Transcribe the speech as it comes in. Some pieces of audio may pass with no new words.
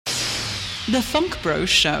The FunkBro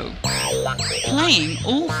Show. Playing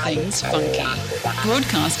all things funky.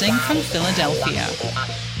 Broadcasting from Philadelphia.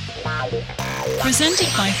 Presented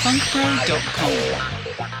by FunkBro.com.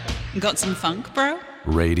 Got some funk, bro?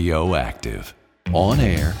 Radioactive. On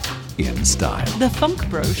air, in style. The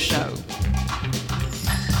FunkBro Show.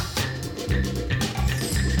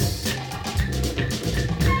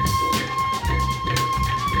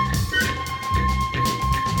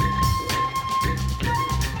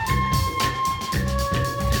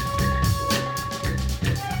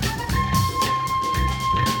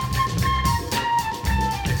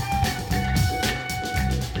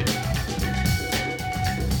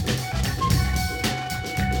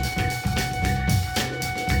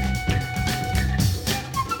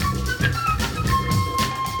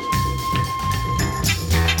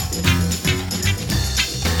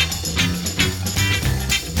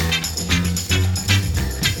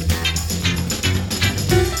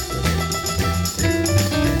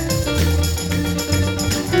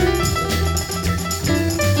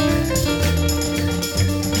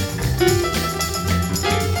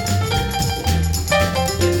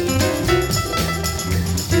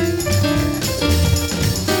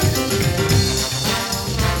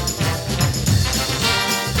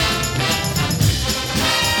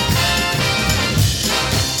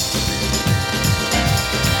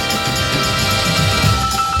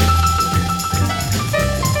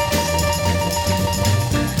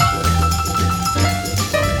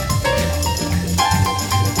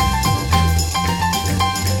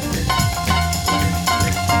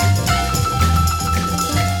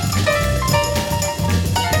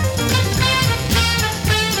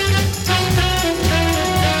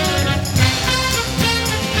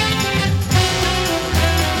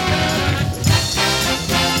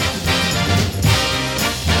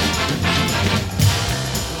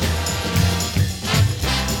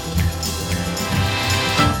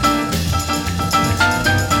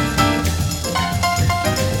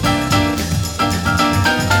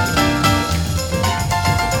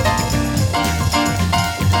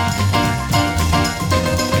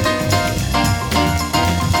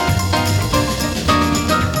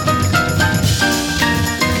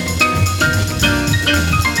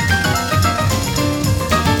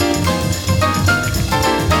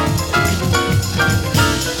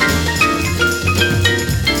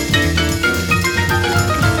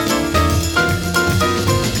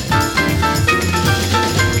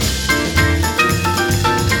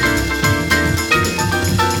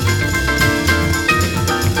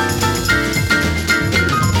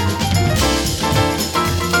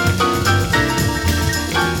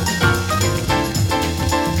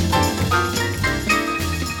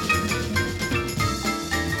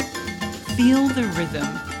 Feel the rhythm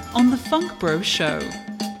on the FunkBro Show.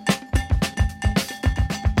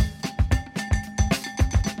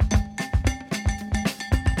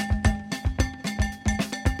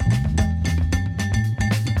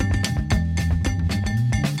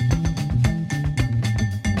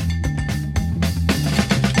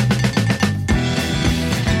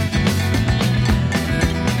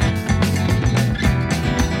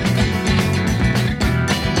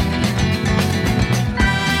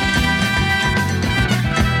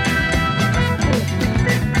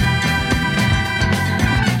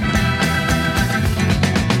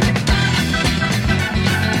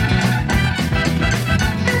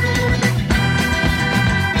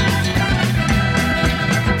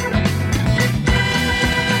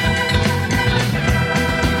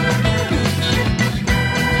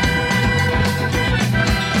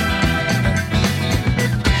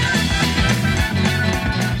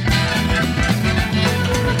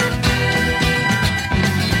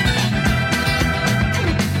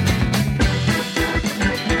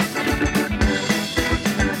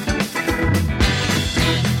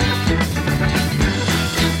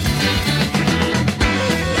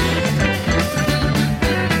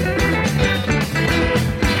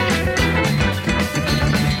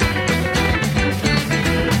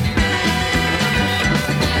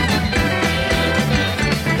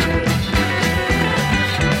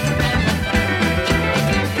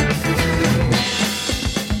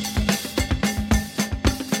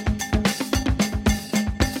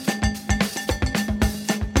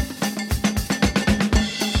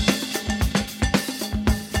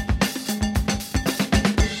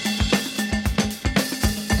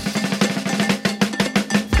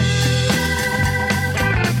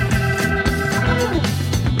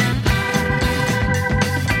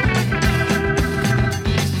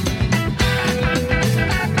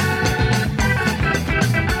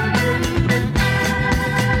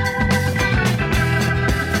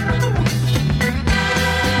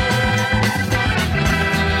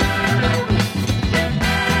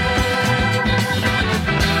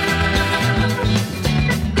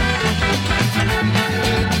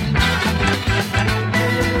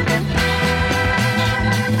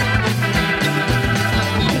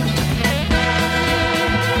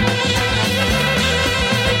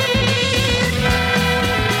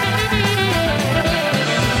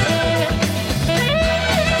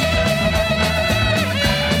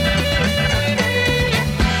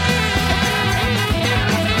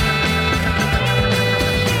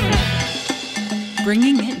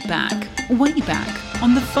 way back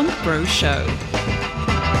on the FunkBro Show.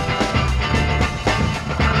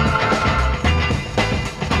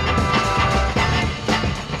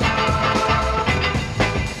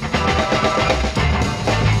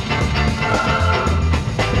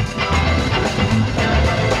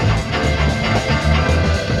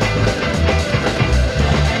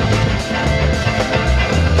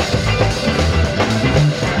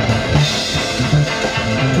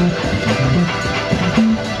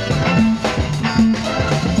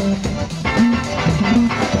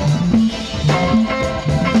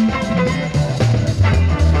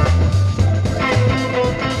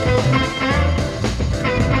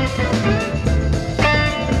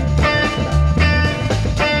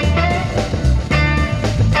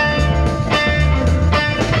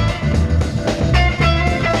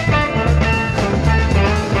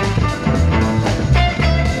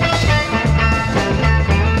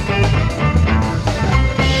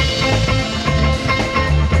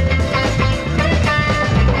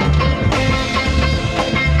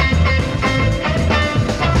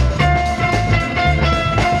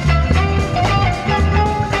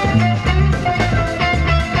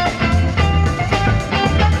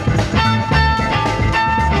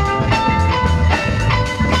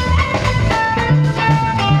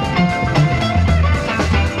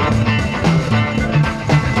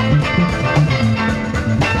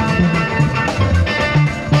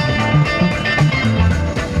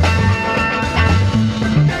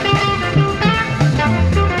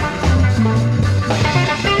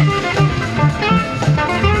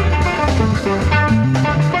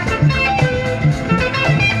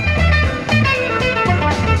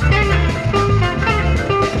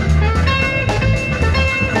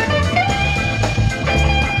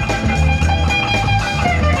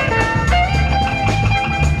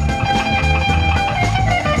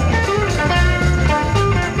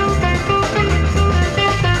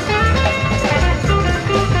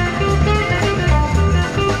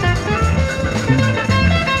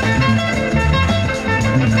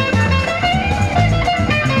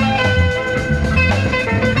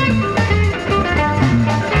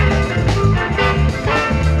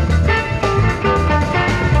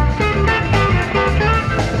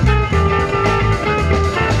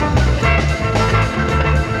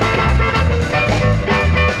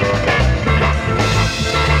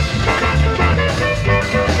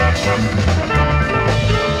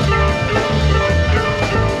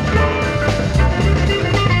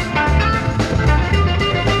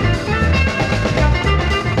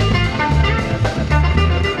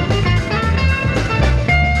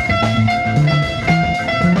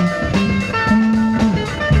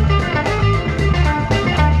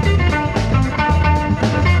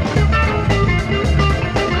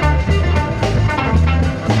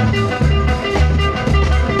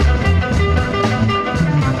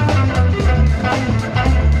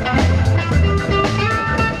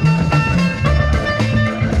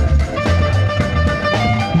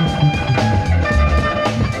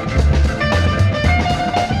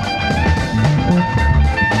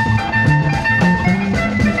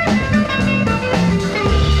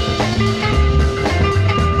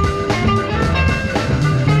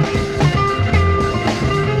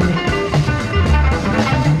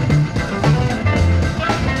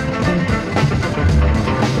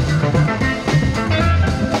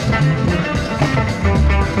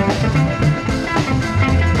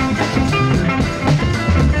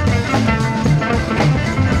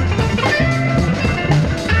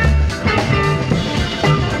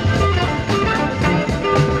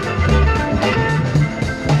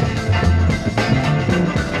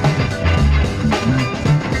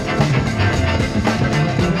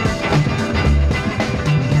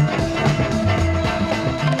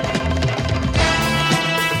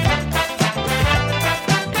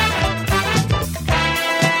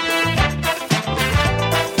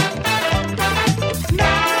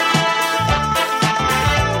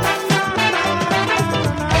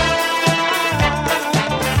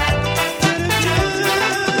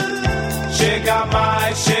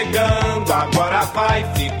 vai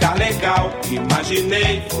ficar legal.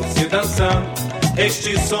 Imaginei você dançando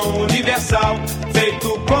este som universal, feito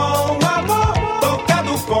com amor,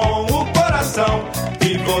 tocado com o coração.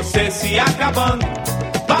 E você se acabando,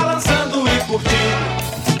 balançando e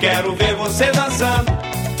curtindo. Quero ver você dançando,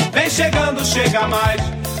 vem chegando, chega mais.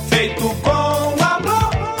 Feito com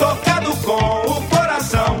amor, tocado com o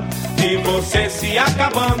coração. E você se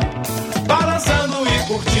acabando, balançando e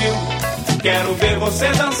curtindo. Quero ver você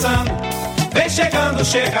dançando, vem chegando,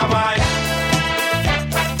 chega mais.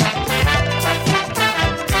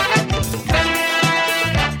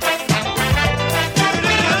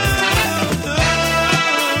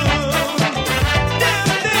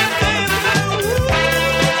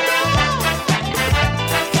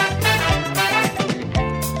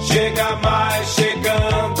 Chega mais,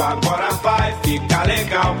 chegando, agora vai ficar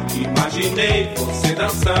legal. Imaginei você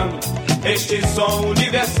dançando este som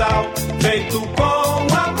universal, feito com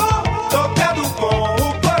amor, tocado com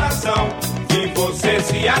o coração. E você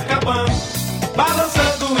se acabando,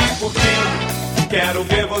 balançando e curtindo. Quero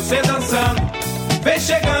ver você dançando, vem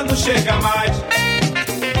chegando, chega mais.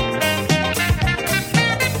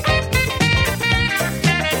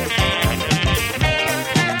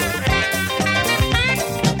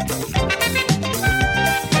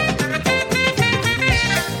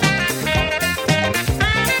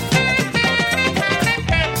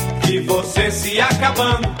 Você se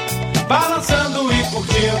acabando, balançando e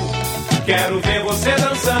curtindo. Quero ver você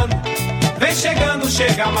dançando, vem chegando,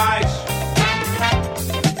 chega mais.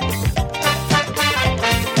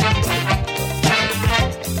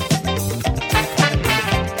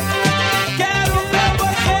 Quero ver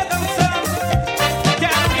você dançando,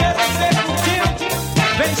 quero ver você curtindo.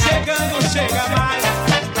 Vem chegando, chega mais.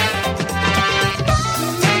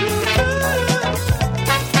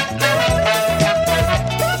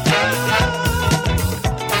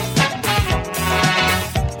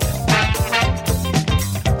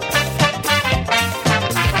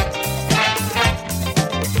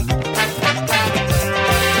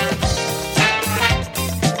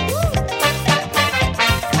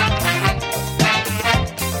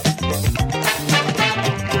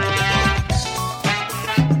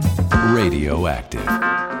 Radioactive.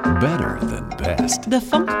 Better than best. The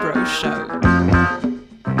FunkBro Show.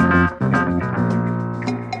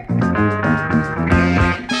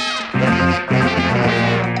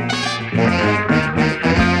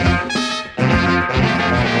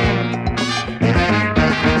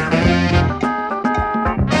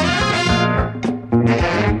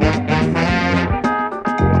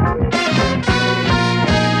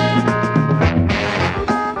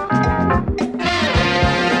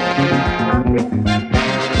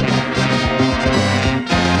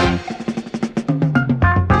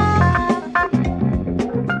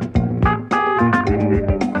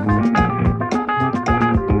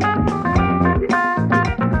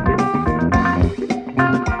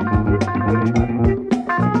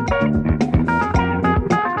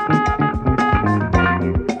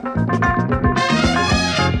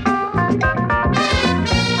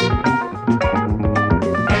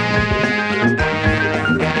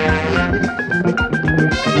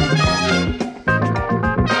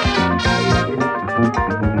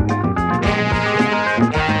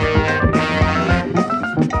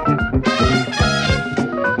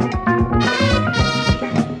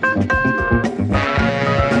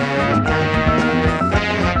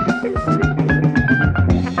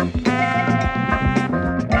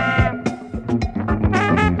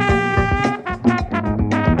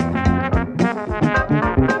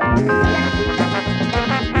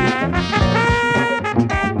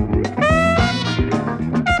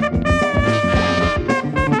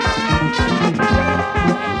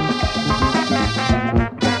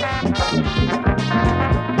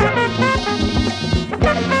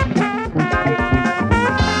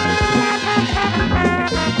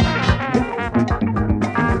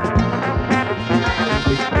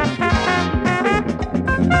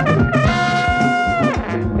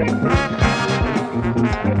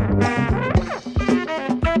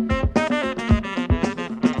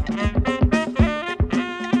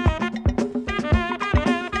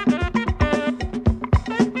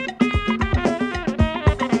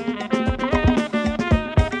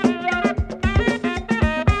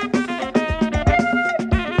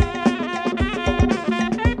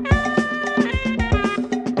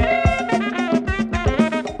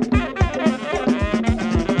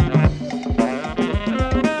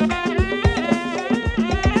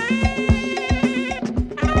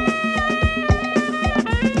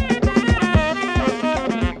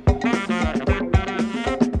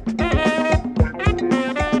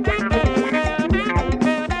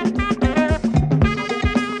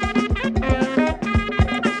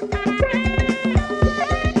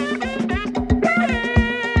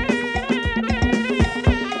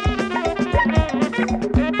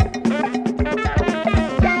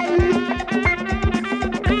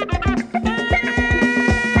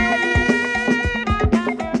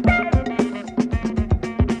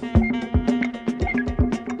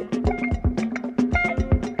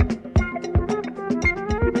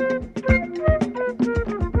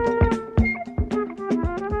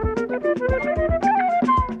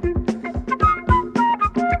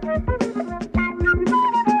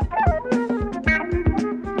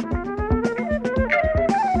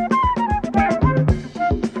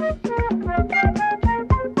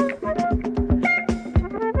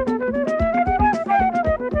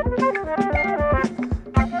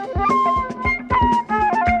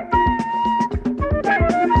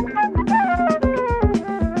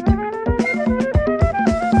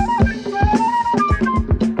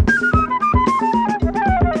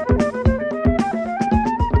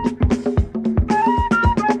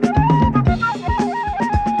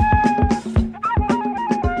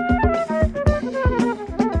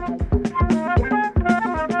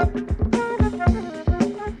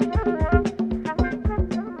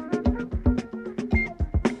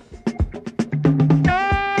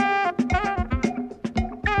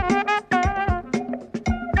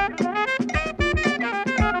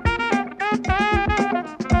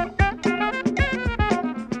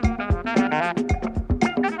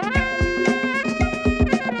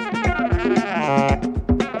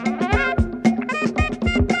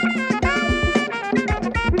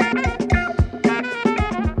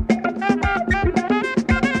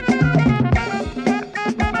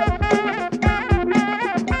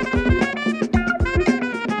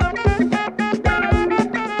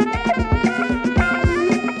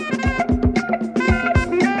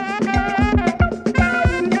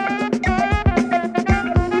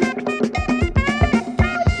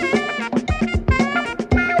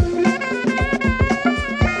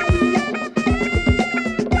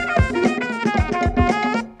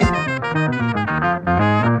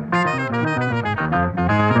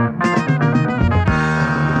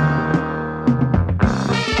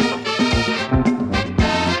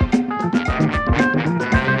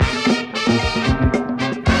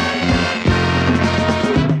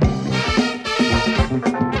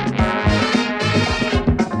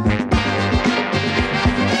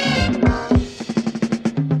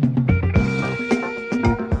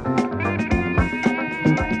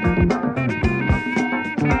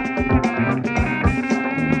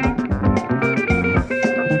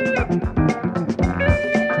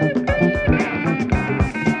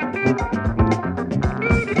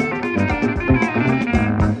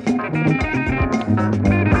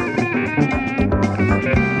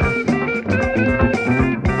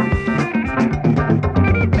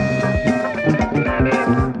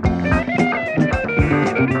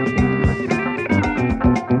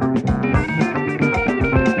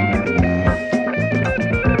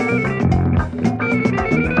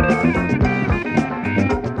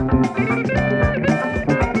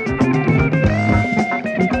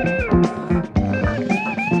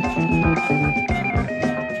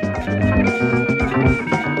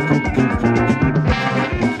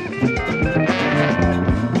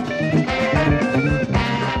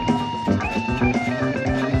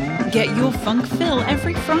 Get your funk fill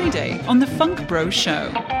every Friday on the FunkBro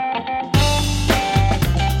Show.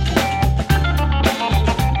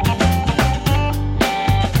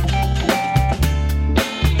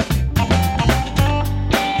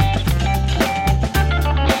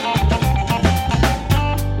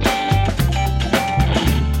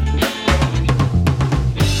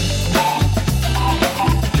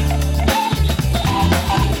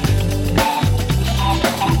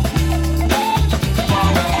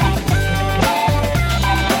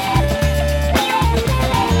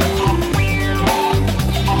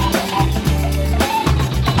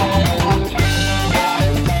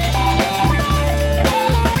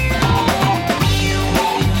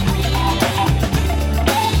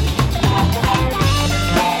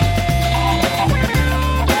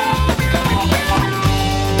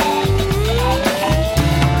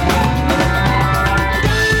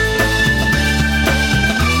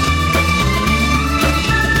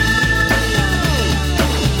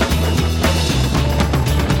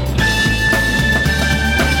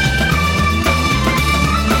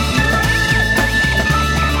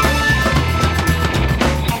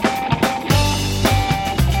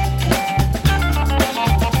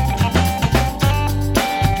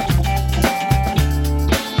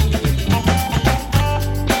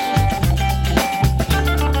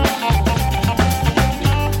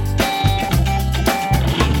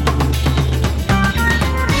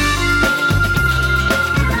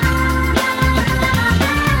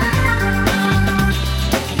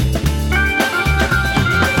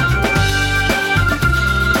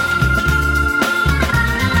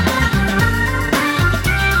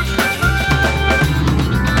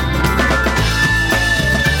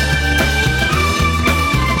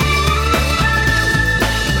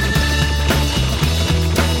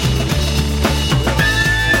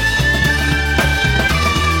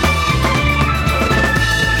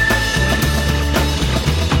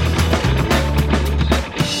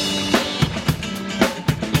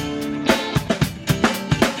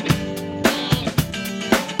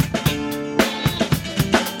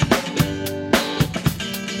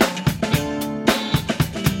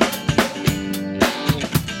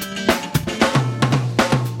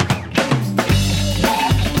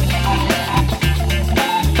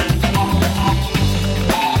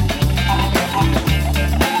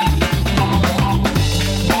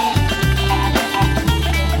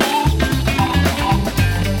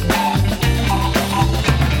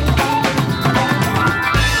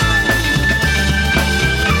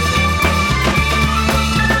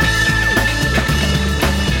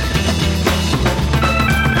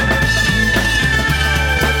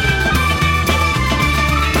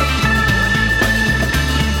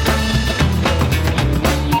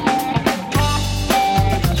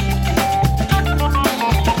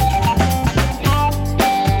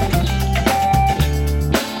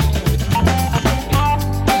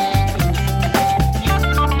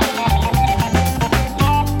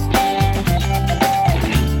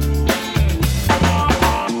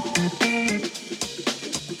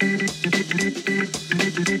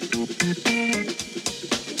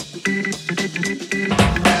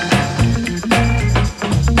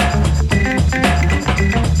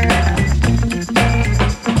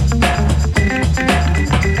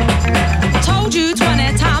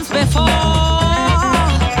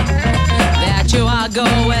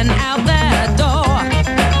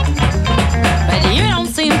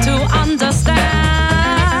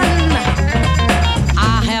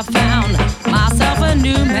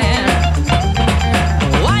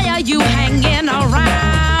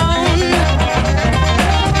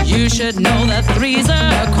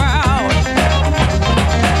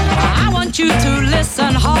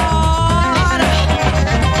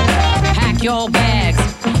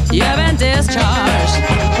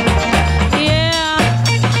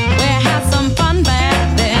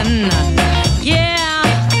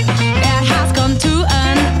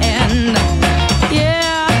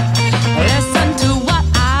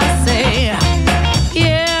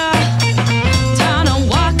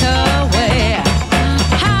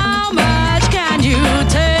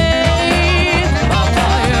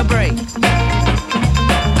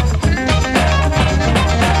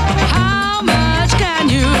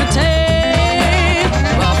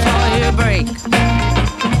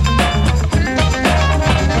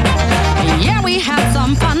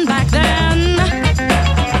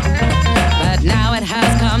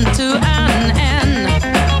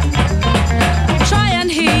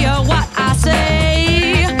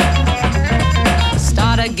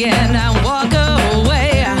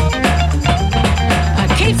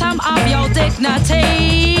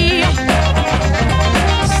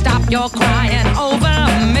 You're crying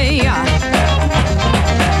over me.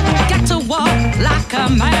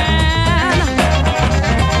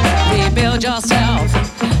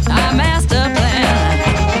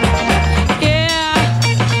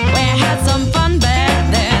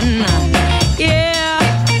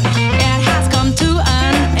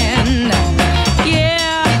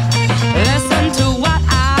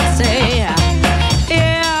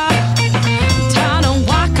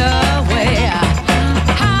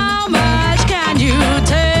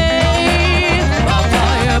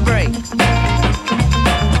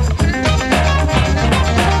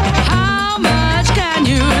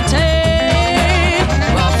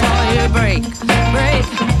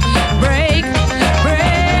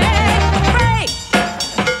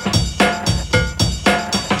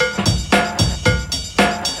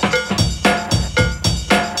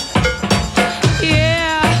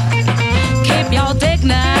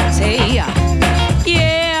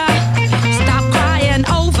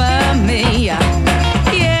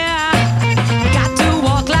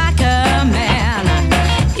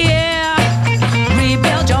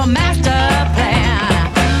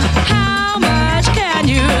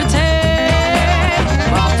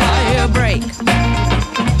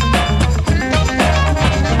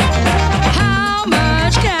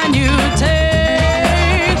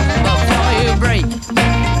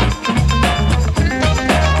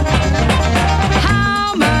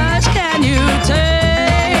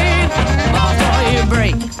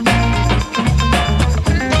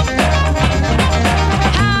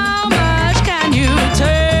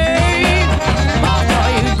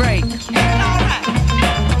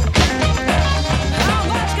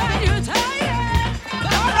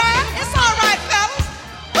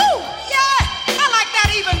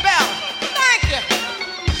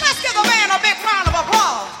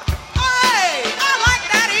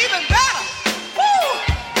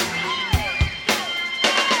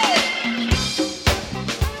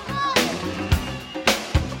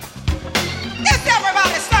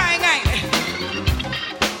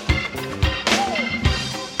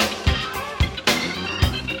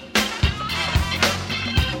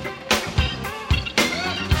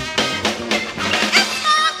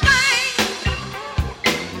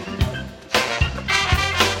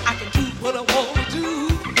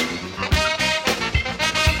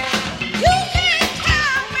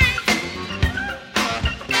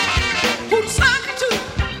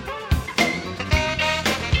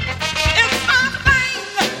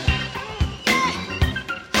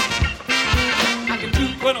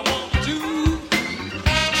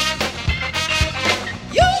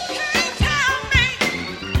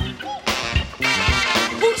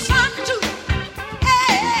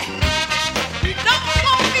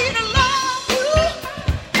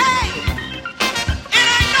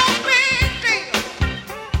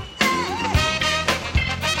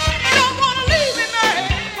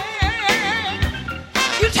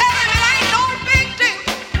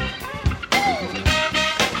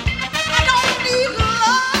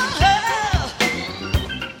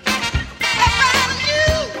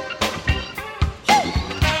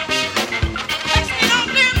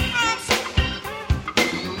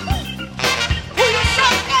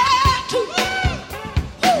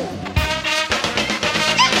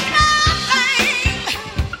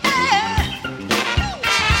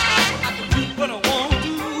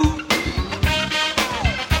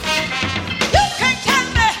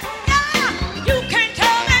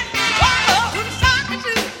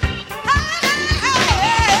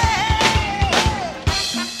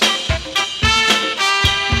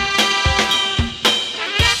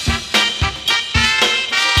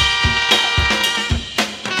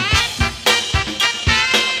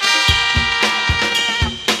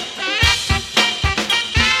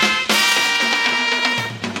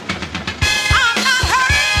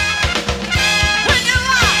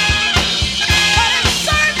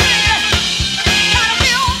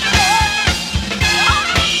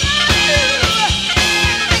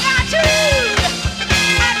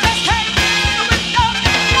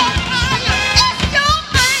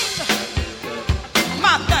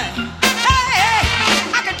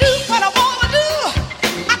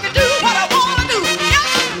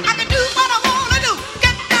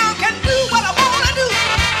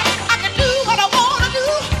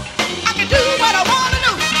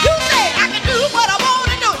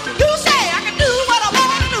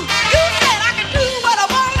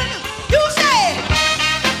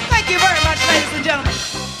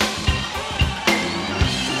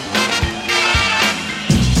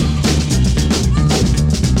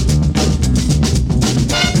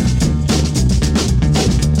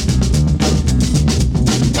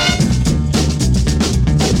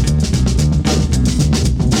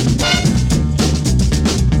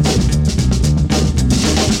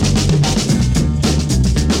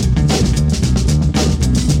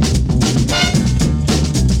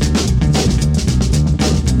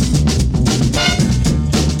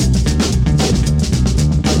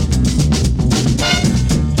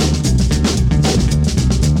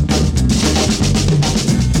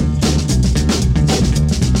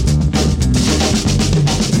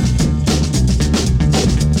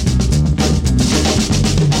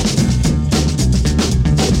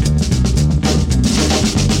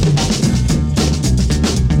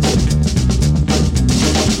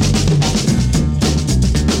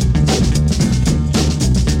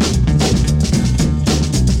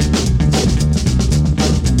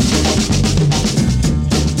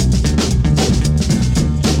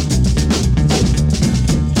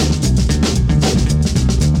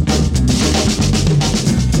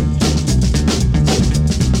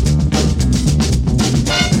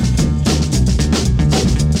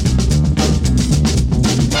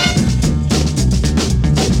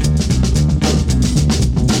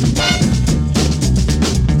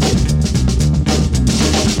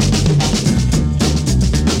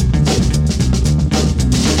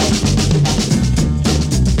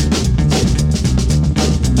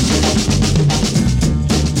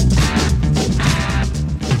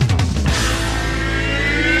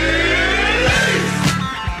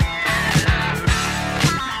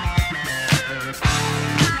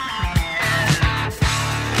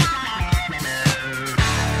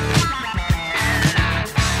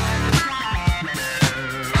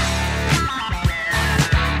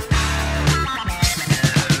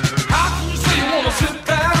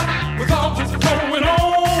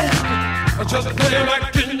 Just play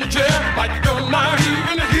like in your chair, like you're not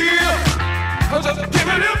even here. Just give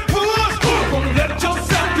it a push, gonna let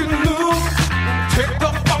yourself get loose. Take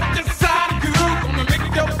the funk inside of you, gonna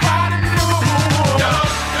make your body move. Get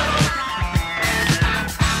up, get up.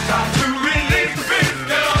 Time to release the beat.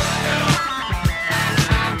 Get up, get up.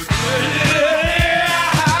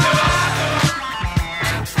 Yeah. Get up, get up.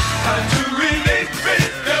 Time to release the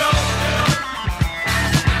beat. Get up, get up.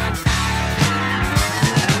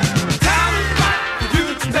 Time is right for you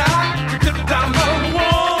to stop, to get down on the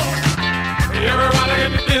wall. Everybody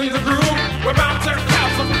in the groove, we're about to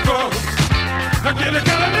have some fun. Now get it,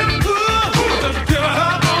 get a little cool, just get a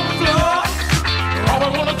hop on the floor. All we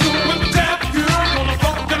wanna do is dance, girl, gonna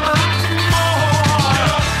funk and rock some more. Get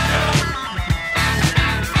up, get up.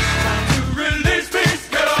 Time to release peace.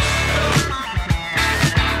 Get up, get up.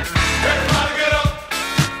 Everybody get up,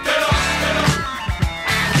 get up, get up.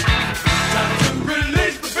 Time to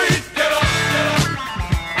release the beat. Get up, get up.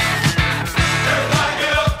 Everybody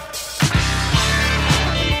get up.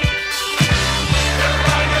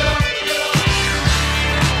 Everybody get up, get up.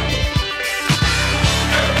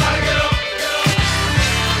 Everybody get up, get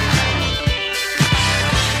up.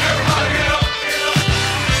 Everybody get up,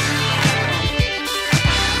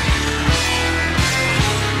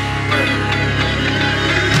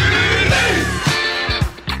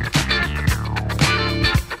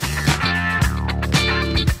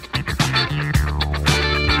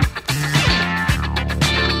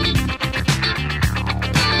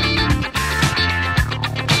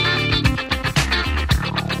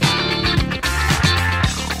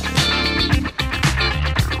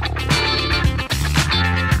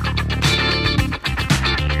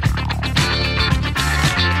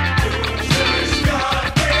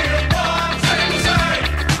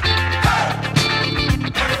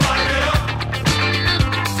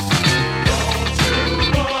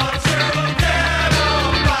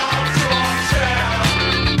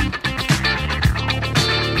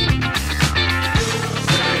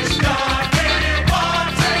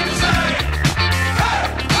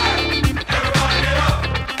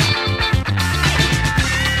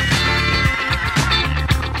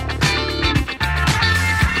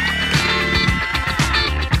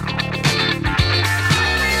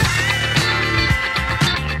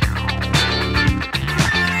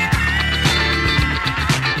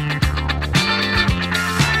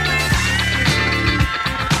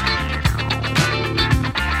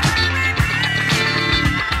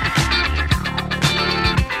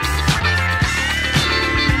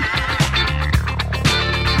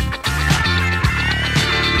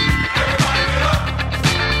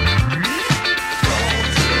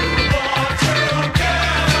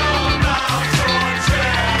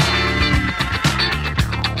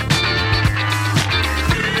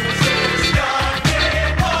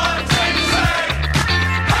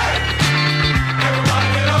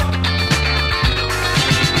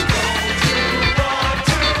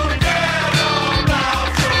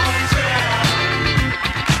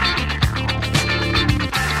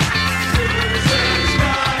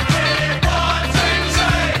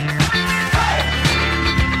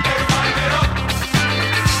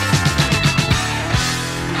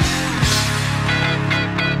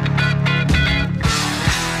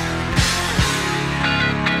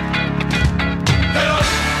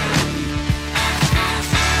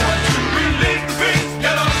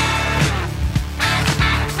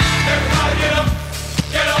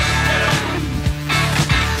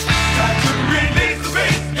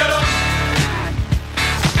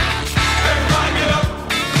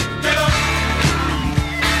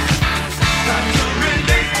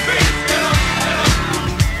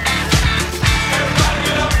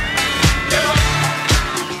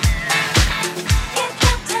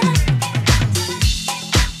 up.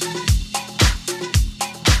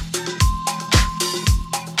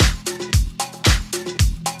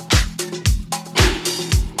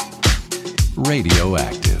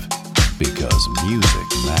 Radioactive, because music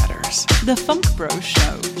matters. The FunkBro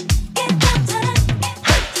Show.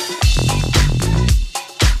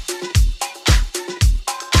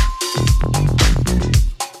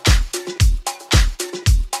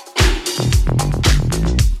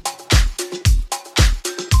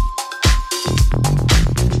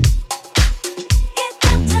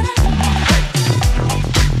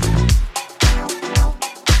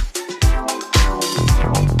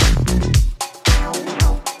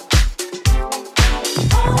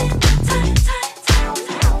 Tight, tight,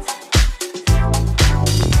 tight, tight.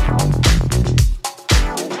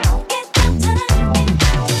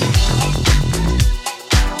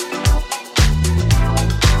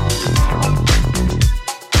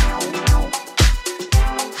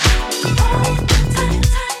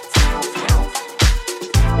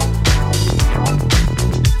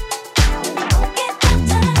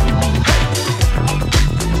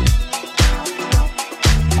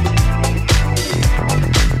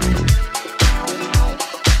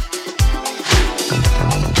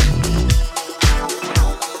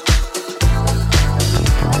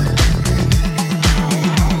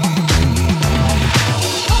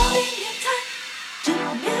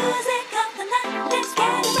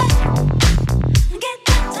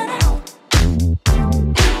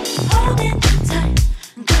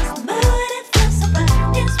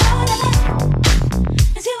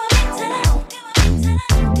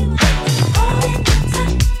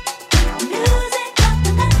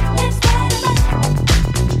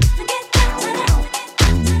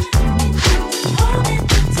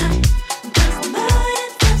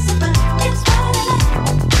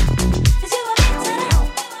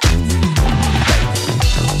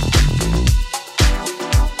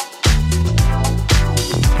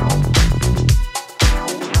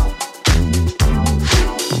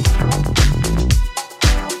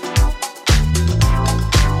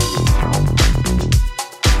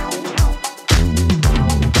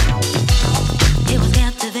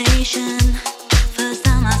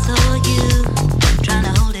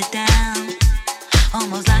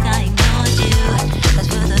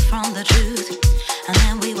 the truth. And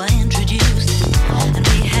then we were introduced, and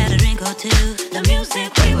we had a drink or two. The music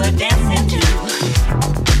we were dancing to,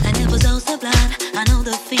 and it was oh so sublime. I know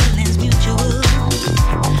the feeling's mutual.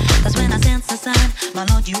 'Cause when I sense a sign, my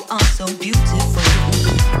Lord, you are so beautiful.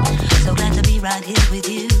 So glad to be right here with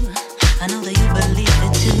you. I know that you believe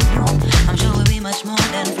it too. I'm sure we'll be much more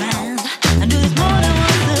than friends, and do this more than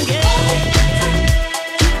once again.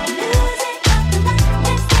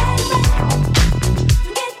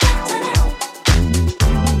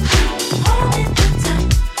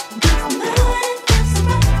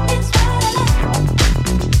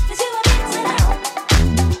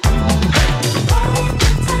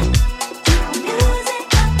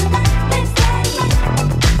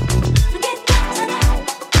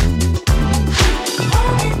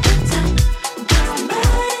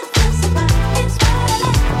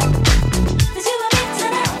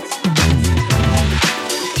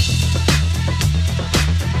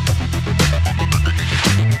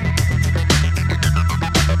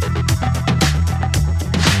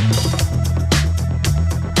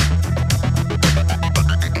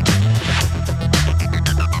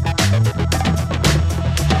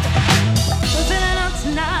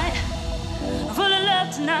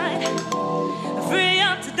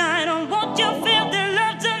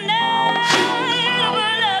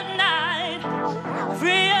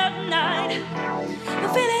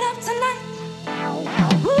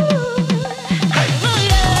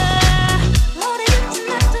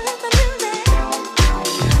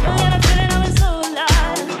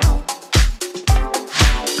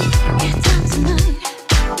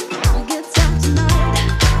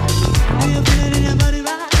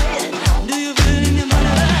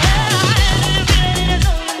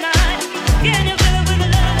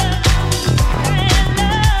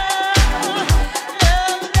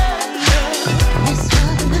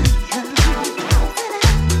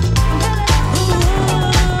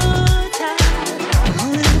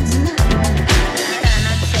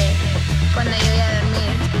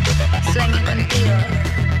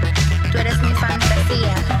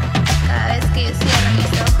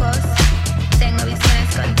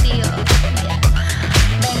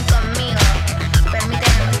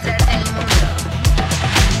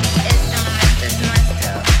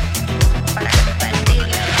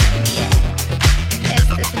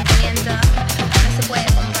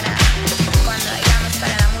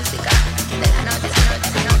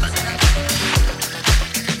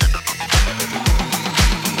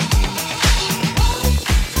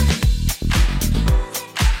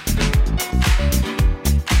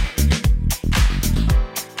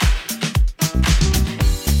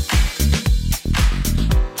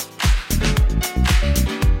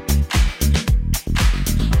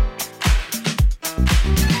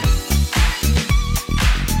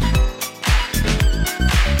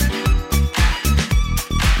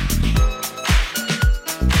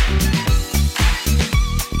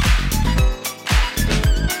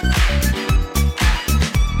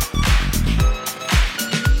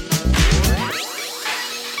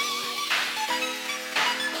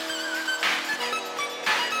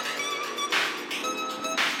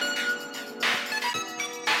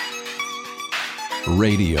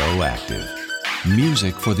 Radioactive.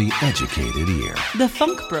 Music for the educated ear. The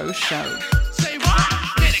FunkBro Show. Say what?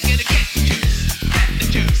 Get the juice. Get the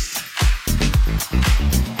juice.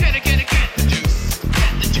 Get the juice.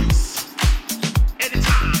 Get the juice.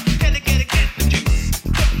 Anytime. Get the juice.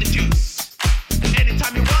 Get the juice.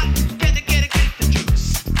 Anytime you want. Get the juice.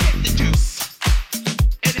 Get the juice.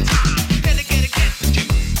 Anytime. Get the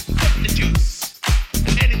juice. Get the juice.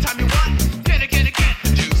 Anytime you want. Get the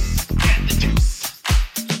juice. Get the juice.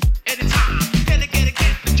 Anytime. Get the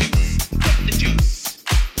juice. Get the juice.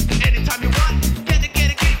 Anytime you want.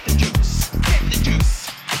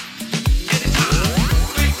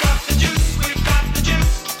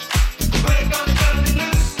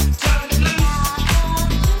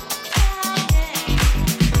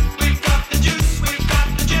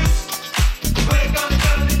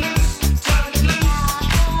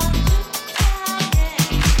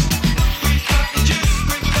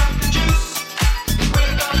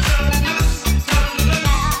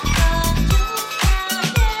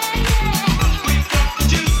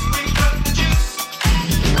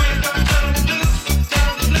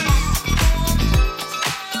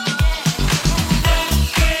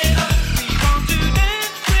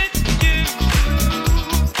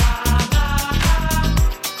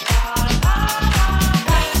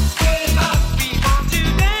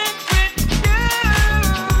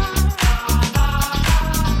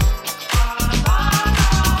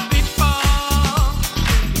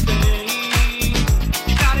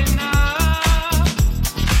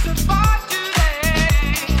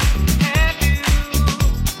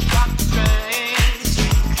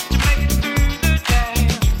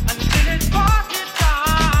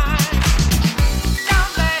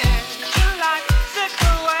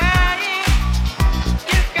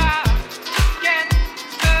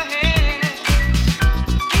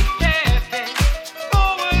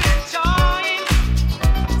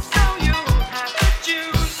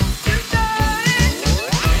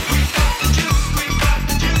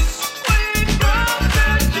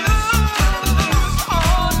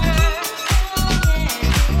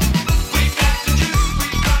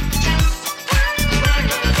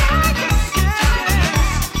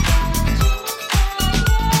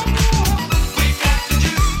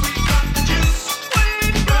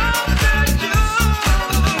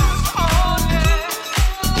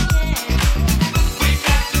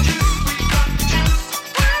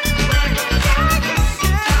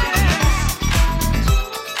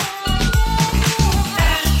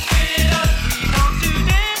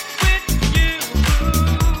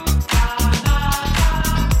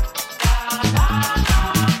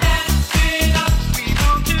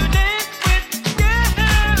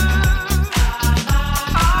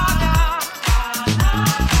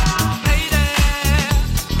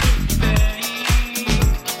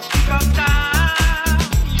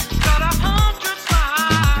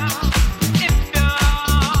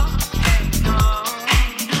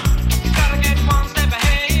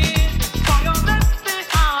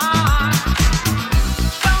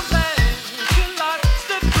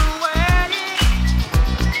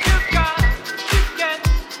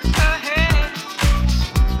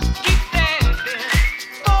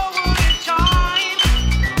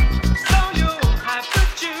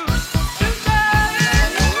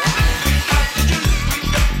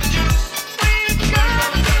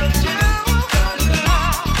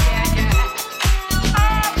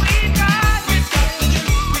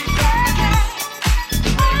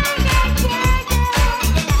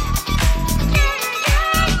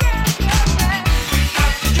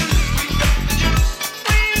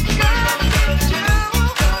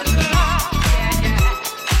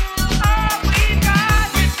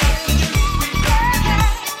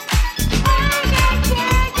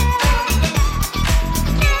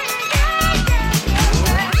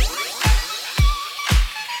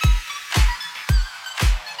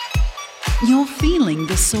 You're feeling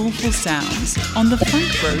the soulful sounds on the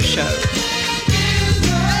FunkBro Show.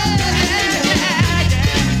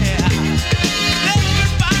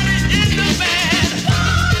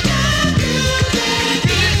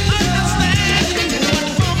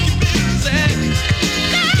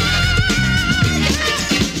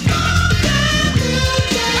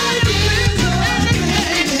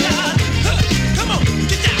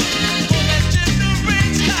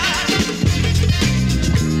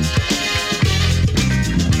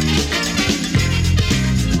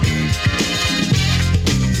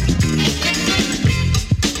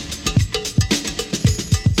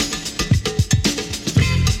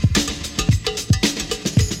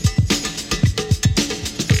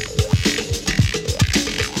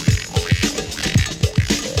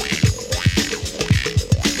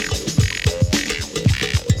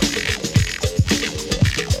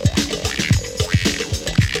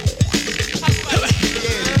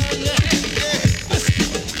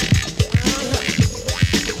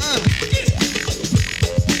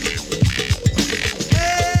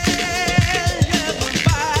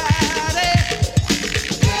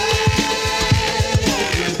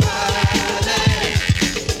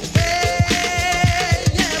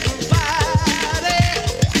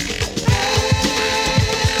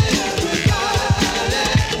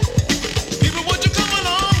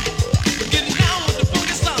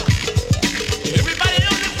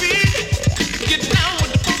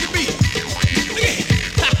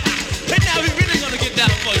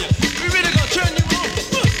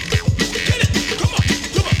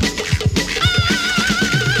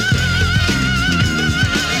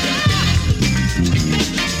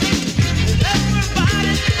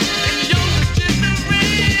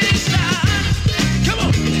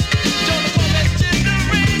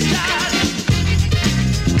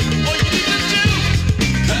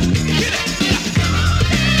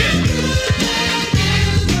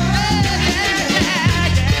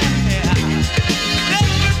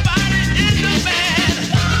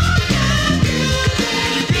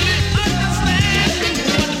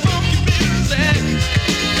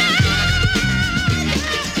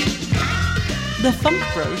 The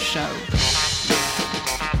FunkBro Show.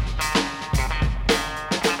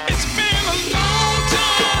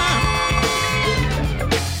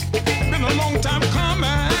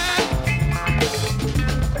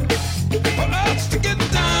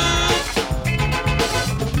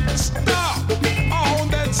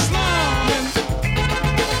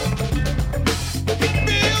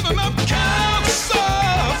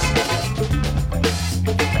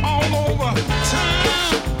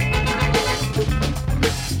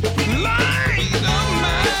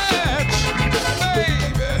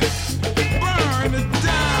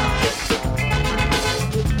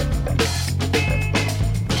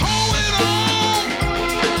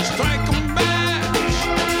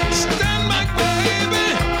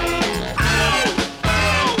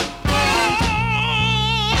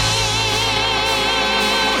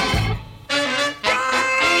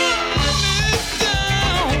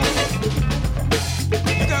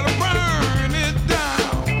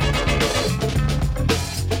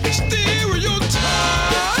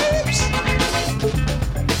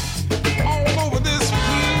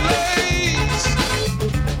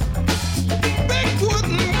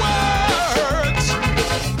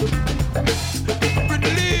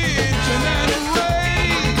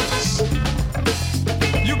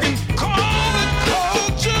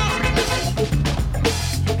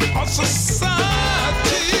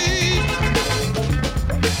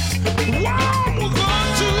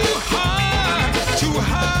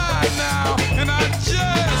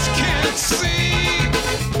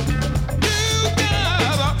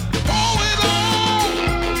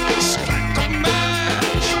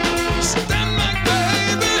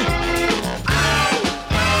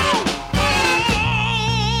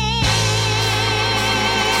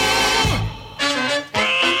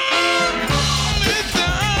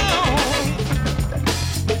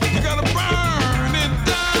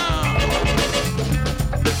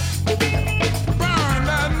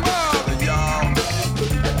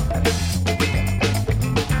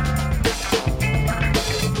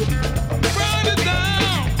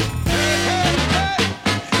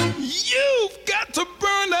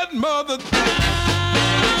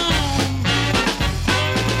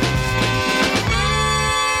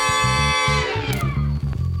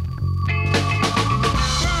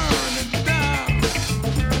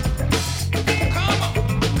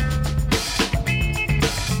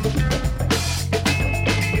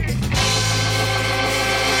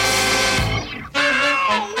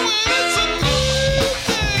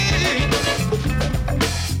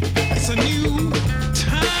 It's a new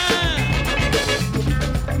time.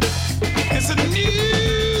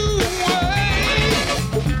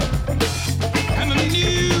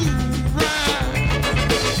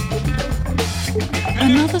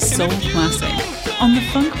 soul classic on the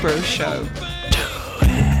FunkBro Show.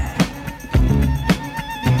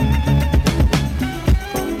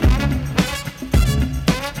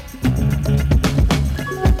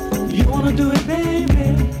 You wanna do it,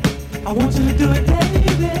 baby? I want you to do it,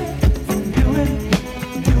 baby. Do it,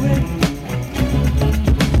 do it.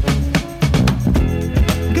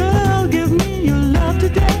 Girl, give me your love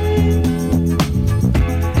today.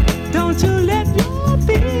 Don't you let your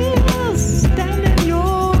fears stand in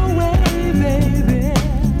your way, baby.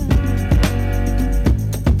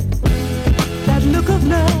 That look of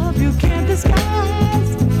love you can't disguise.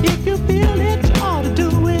 If you feel it, you ought to do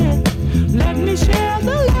it. Let me share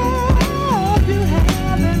the love you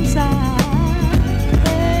have inside.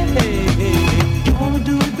 Hey, hey, hey. You wanna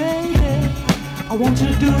do it, baby? I want you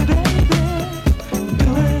to do it, baby.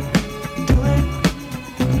 Do it, do it.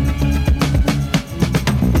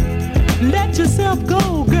 Let yourself go,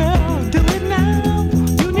 girl. Do it now.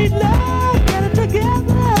 You need love. Get it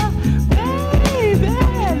together, baby.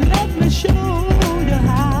 Let me show you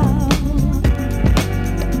how.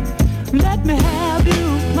 Let me have you,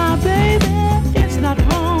 my baby. It's not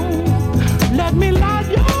wrong. Let me light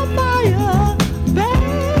your fire,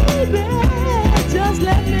 baby. Just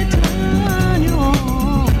let me turn you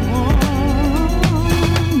on.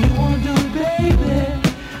 You wanna do it, baby?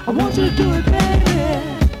 I want you to do it, baby.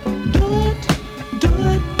 Do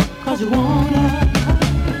it, 'cause you wanna.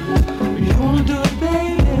 You wanna do it,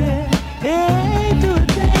 baby. Yeah, do it,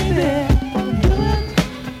 baby.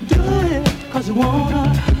 Do it, 'cause you wanna.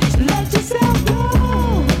 Just let yourself go.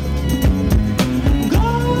 Go.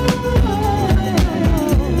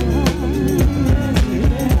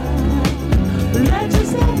 Let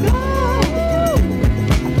yourself go.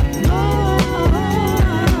 Go.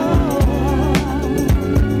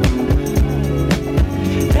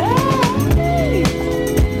 Hey, hey,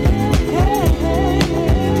 hey.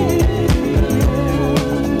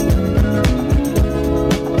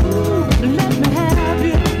 Let me have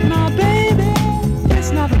you, my baby.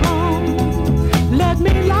 It's not wrong. Let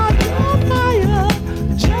me light your fire.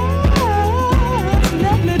 Just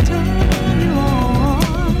let me turn you on.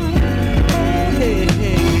 Hey,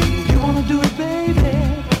 hey. You wanna do it, baby?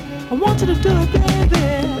 I want you to do it, baby.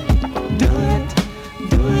 Do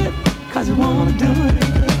it, 'cause you wanna do it.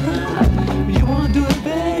 You wanna do it,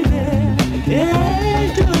 baby.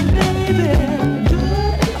 Yeah, do it, baby.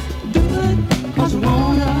 Do it, 'cause you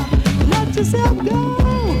wanna. Let yourself go.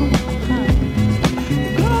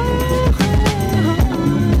 Go.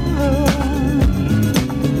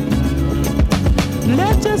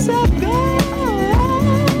 Let yourself go.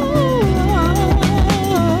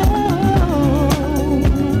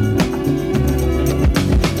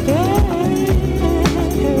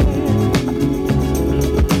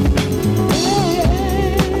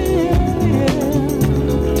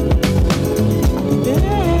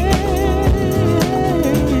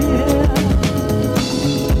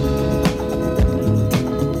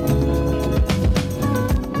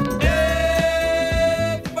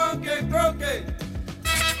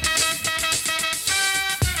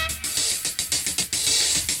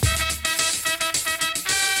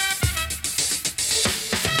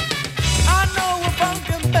 I know a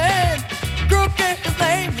funkin' man, crooked his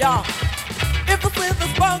name, y'all. If it's with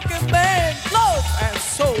this funkin' man, love and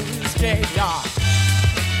soul is game, y'all.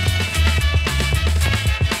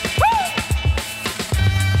 Woo!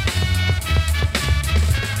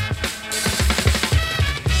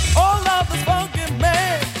 All of this funkin'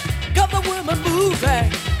 man, got the women moving.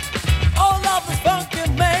 All of this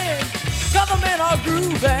funkin' man, got the men are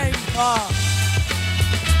grooving.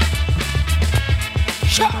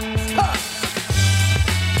 Shut up.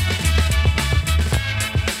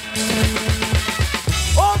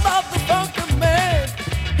 All of the funkin' man,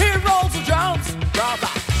 he rolls the drums,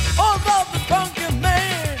 brother. All of the funkin'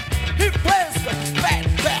 man, he plays the fat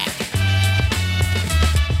back.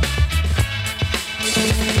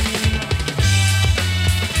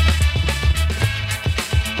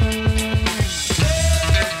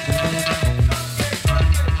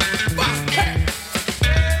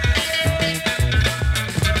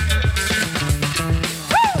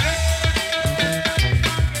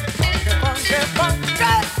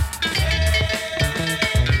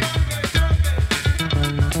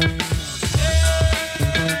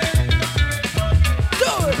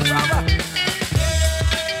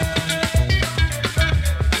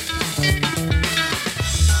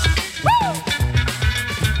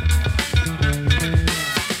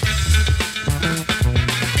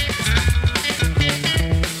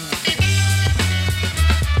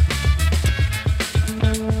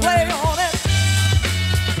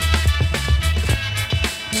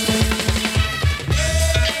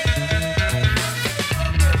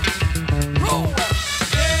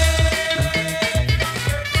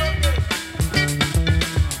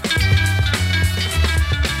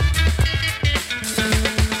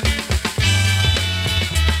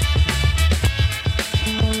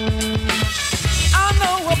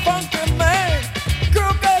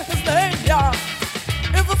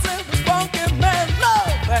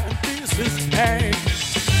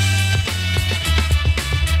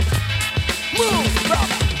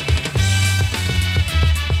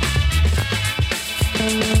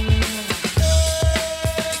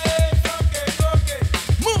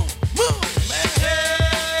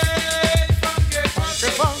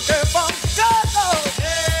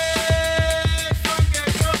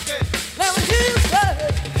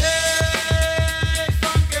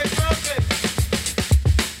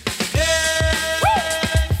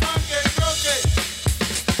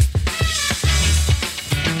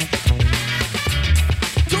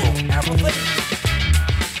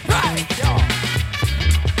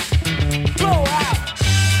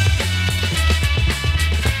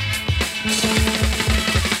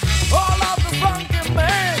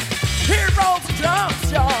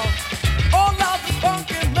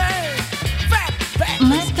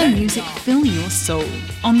 Let the music fill your soul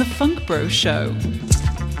on the FunkBro Show.